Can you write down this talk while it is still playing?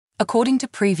According to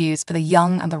previews for The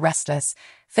Young and the Restless,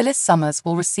 Phyllis Summers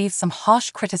will receive some harsh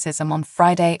criticism on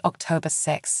Friday, October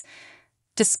 6.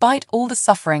 Despite all the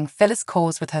suffering Phyllis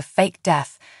caused with her fake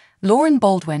death, Lauren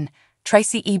Baldwin,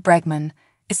 Tracy E. Bregman,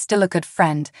 is still a good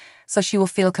friend, so she will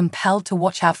feel compelled to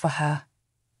watch out for her.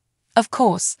 Of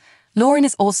course, Lauren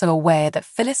is also aware that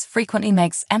Phyllis frequently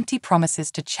makes empty promises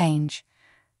to change.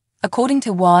 According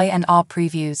to Y&R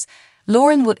previews,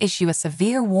 Lauren will issue a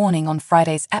severe warning on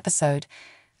Friday's episode,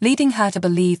 leading her to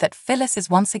believe that Phyllis is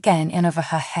once again in over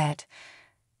her head.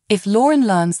 If Lauren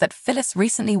learns that Phyllis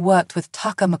recently worked with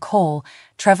Tucker McCall,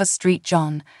 Trevor Street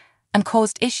John, and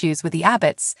caused issues with the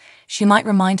Abbotts, she might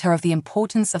remind her of the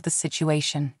importance of the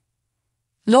situation.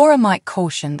 Laura might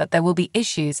caution that there will be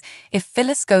issues if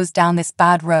Phyllis goes down this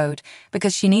bad road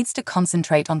because she needs to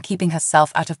concentrate on keeping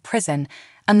herself out of prison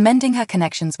and mending her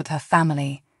connections with her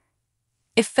family.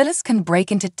 If Phyllis can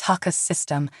break into Tucker's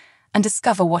system and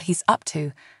discover what he's up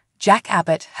to, Jack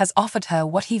Abbott has offered her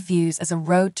what he views as a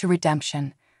road to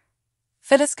redemption.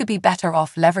 Phyllis could be better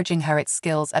off leveraging her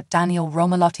skills at Daniel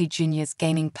Romalotti Jr.'s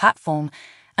gaming platform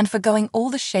and forgoing all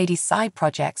the shady side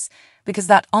projects, because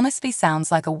that honestly sounds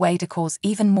like a way to cause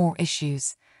even more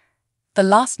issues. The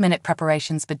last-minute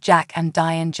preparations for Jack and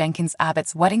Diane Jenkins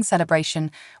Abbott's wedding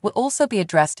celebration will also be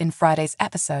addressed in Friday's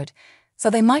episode, so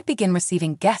they might begin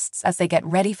receiving guests as they get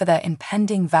ready for their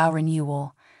impending vow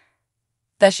renewal.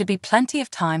 There should be plenty of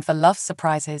time for love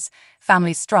surprises,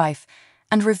 family strife,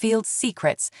 and revealed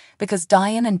secrets, because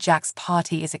Diane and Jack's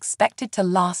party is expected to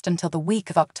last until the week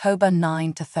of October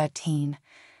 9 to 13.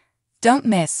 Don't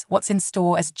miss what's in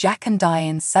store as Jack and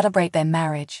Diane celebrate their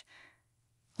marriage.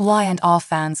 Y&R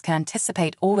fans can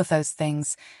anticipate all of those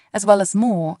things, as well as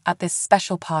more, at this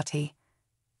special party.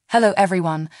 Hello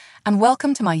everyone, and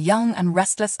welcome to my Young and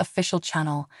Restless official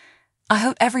channel. I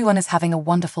hope everyone is having a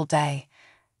wonderful day.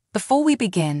 Before we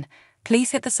begin,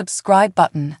 please hit the subscribe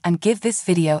button and give this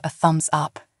video a thumbs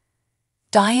up.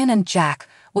 Diane and Jack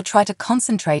will try to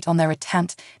concentrate on their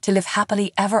attempt to live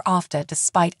happily ever after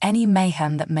despite any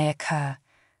mayhem that may occur.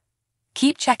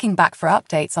 Keep checking back for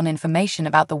updates on information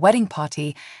about the wedding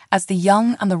party, as The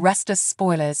Young and the Restless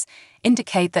spoilers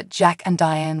indicate that Jack and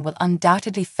Diane will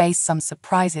undoubtedly face some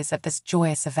surprises at this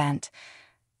joyous event.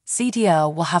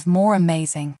 CDL will have more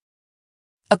amazing.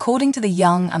 According to The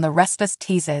Young and the Restless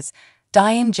teasers,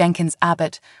 Diane Jenkins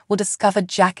Abbott will discover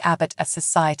Jack Abbott at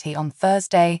Society on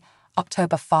Thursday,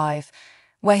 October 5,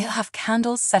 where he'll have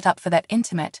candles set up for that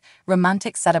intimate,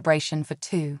 romantic celebration for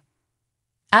two.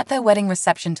 At their wedding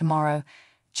reception tomorrow,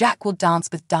 Jack will dance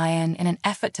with Diane in an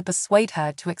effort to persuade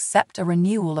her to accept a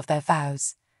renewal of their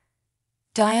vows.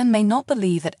 Diane may not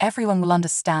believe that everyone will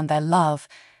understand their love,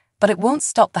 but it won't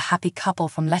stop the happy couple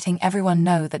from letting everyone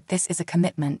know that this is a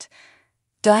commitment.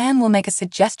 Diane will make a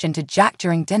suggestion to Jack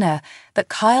during dinner that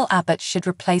Kyle Abbott should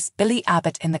replace Billy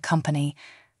Abbott in the company,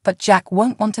 but Jack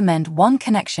won't want to mend one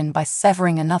connection by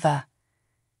severing another.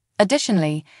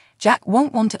 Additionally, Jack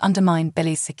won't want to undermine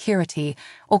Billy's security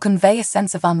or convey a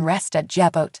sense of unrest at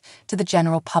Jebot to the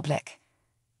general public.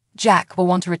 Jack will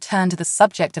want to return to the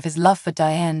subject of his love for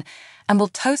Diane and will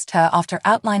toast her after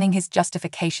outlining his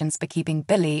justifications for keeping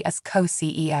Billy as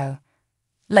co-CEO.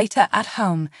 Later at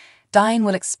home, Diane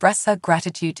will express her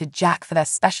gratitude to Jack for their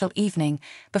special evening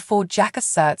before Jack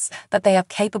asserts that they are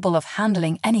capable of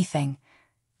handling anything.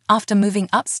 After moving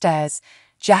upstairs,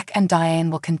 Jack and Diane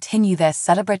will continue their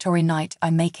celebratory night by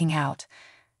making out.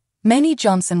 Mamie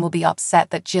Johnson will be upset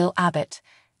that Jill Abbott,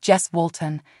 Jess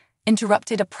Walton,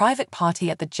 interrupted a private party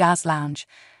at the Jazz Lounge,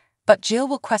 but Jill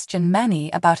will question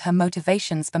Mamie about her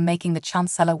motivations for making the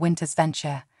Chancellor Winters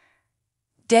venture.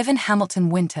 Devin Hamilton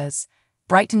Winters,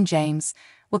 Brighton James,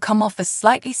 will come off as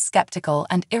slightly skeptical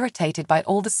and irritated by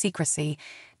all the secrecy,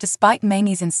 despite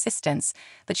Mamie's insistence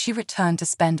that she return to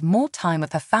spend more time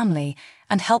with her family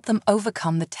and help them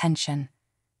overcome the tension.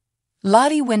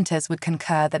 Lottie Winters would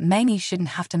concur that Mamie shouldn't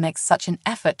have to make such an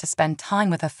effort to spend time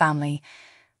with her family,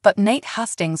 but Nate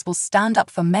Hastings will stand up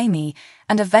for Mamie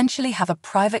and eventually have a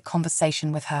private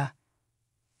conversation with her.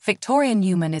 Victoria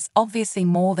Newman is obviously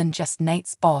more than just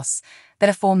Nate's boss,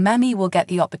 therefore Mamie will get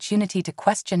the opportunity to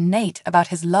question Nate about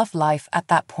his love life at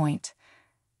that point.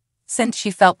 Since she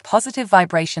felt positive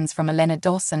vibrations from Elena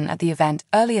Dawson at the event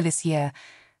earlier this year,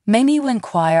 Mamie will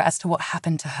inquire as to what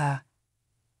happened to her.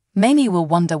 Mamie will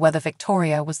wonder whether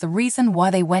Victoria was the reason why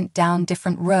they went down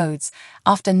different roads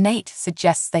after Nate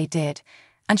suggests they did,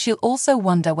 and she'll also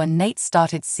wonder when Nate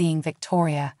started seeing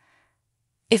Victoria.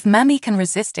 If Mamie can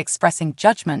resist expressing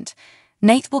judgment,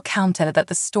 Nate will counter that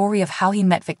the story of how he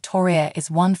met Victoria is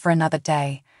one for another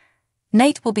day.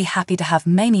 Nate will be happy to have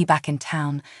Mamie back in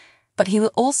town, but he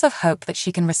will also hope that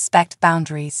she can respect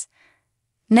boundaries.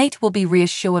 Nate will be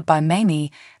reassured by Mamie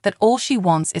that all she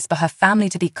wants is for her family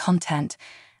to be content,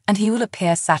 and he will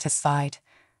appear satisfied.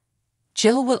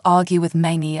 Jill will argue with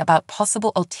Mamie about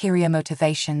possible ulterior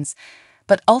motivations,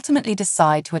 but ultimately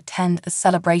decide to attend the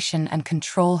celebration and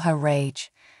control her rage.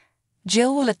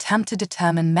 Jill will attempt to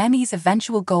determine Mamie's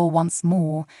eventual goal once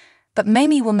more, but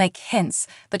Mamie will make hints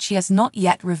that she has not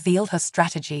yet revealed her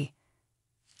strategy.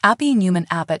 Abby Newman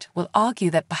Abbott will argue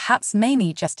that perhaps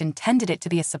Mamie just intended it to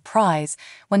be a surprise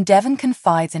when Devon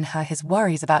confides in her his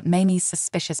worries about Mamie's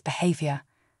suspicious behavior.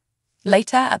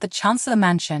 Later, at the Chancellor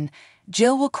Mansion,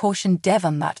 Jill will caution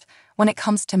Devon that, when it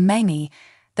comes to Mamie,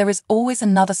 there is always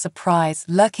another surprise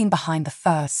lurking behind the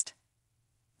first.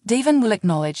 Devon will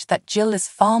acknowledge that Jill is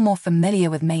far more familiar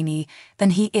with Mamie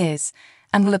than he is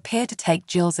and will appear to take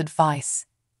Jill's advice.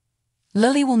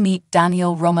 Lily will meet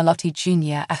Daniel Romalotti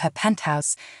Jr. at her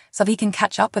penthouse so he can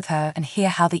catch up with her and hear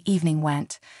how the evening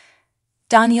went.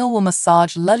 Daniel will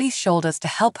massage Lily's shoulders to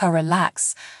help her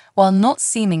relax while not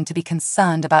seeming to be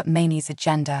concerned about Mamie's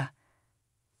agenda.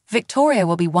 Victoria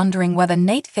will be wondering whether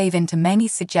Nate gave in to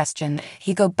Mamie's suggestion that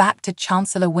he go back to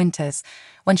Chancellor Winters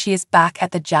when she is back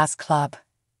at the jazz club.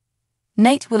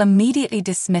 Nate will immediately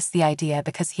dismiss the idea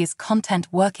because he is content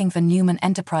working for Newman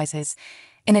Enterprises,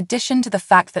 in addition to the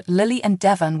fact that Lily and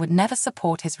Devon would never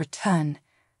support his return.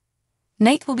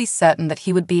 Nate will be certain that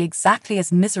he would be exactly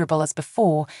as miserable as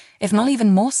before, if not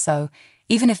even more so,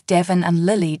 even if Devon and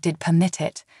Lily did permit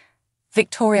it.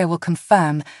 Victoria will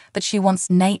confirm that she wants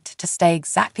Nate to stay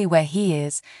exactly where he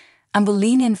is, and will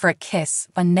lean in for a kiss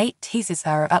when Nate teases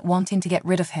her about wanting to get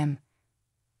rid of him.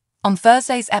 On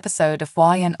Thursday's episode of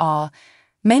Y&R,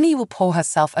 Mamie will pour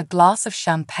herself a glass of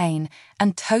champagne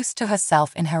and toast to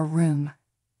herself in her room.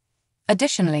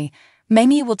 Additionally,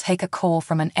 Mamie will take a call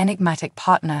from an enigmatic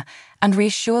partner and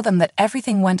reassure them that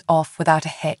everything went off without a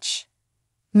hitch.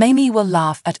 Mamie will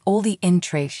laugh at all the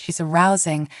intrigue she's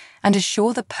arousing and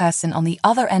assure the person on the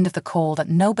other end of the call that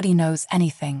nobody knows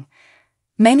anything.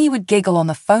 Mamie would giggle on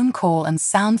the phone call and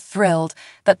sound thrilled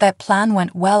that their plan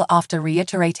went well after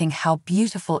reiterating how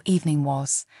beautiful evening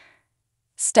was.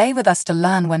 Stay with us to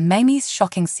learn when Mamie's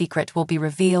shocking secret will be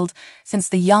revealed, since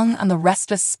the Young and the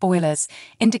Restless spoilers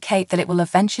indicate that it will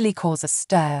eventually cause a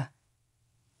stir.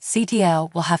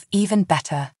 CTL will have even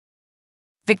better.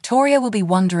 Victoria will be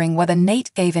wondering whether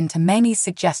Nate gave in to Mamie's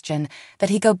suggestion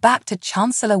that he go back to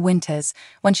Chancellor Winters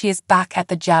when she is back at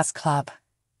the jazz club.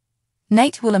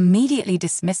 Nate will immediately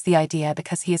dismiss the idea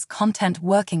because he is content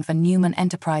working for Newman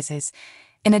Enterprises,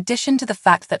 in addition to the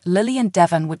fact that Lily and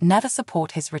Devon would never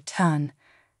support his return.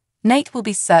 Nate will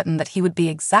be certain that he would be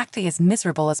exactly as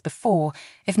miserable as before,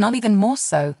 if not even more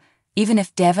so, even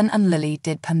if Devon and Lily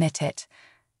did permit it.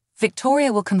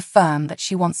 Victoria will confirm that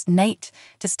she wants Nate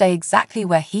to stay exactly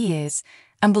where he is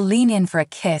and will lean in for a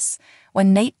kiss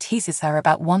when Nate teases her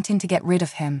about wanting to get rid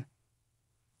of him.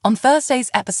 On Thursday's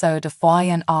episode of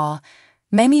Y&R,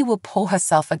 Mamie will pour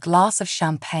herself a glass of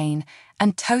champagne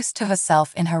and toast to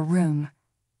herself in her room.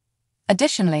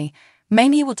 Additionally,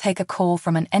 Mamie will take a call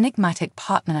from an enigmatic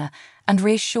partner and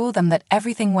reassure them that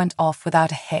everything went off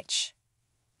without a hitch.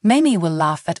 Mamie will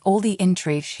laugh at all the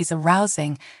intrigue she's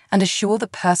arousing and assure the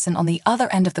person on the other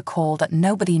end of the call that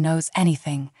nobody knows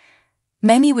anything.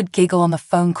 Mamie would giggle on the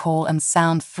phone call and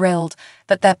sound thrilled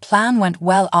that their plan went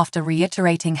well after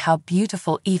reiterating how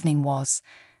beautiful evening was.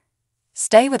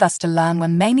 Stay with us to learn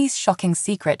when Mamie's shocking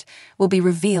secret will be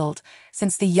revealed,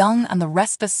 since the Young and the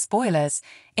Restless spoilers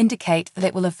indicate that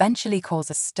it will eventually cause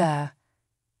a stir.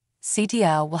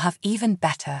 CTL will have even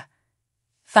better.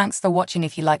 Thanks for watching.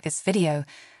 If you like this video,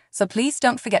 so please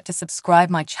don't forget to subscribe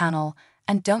my channel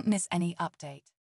and don't miss any update.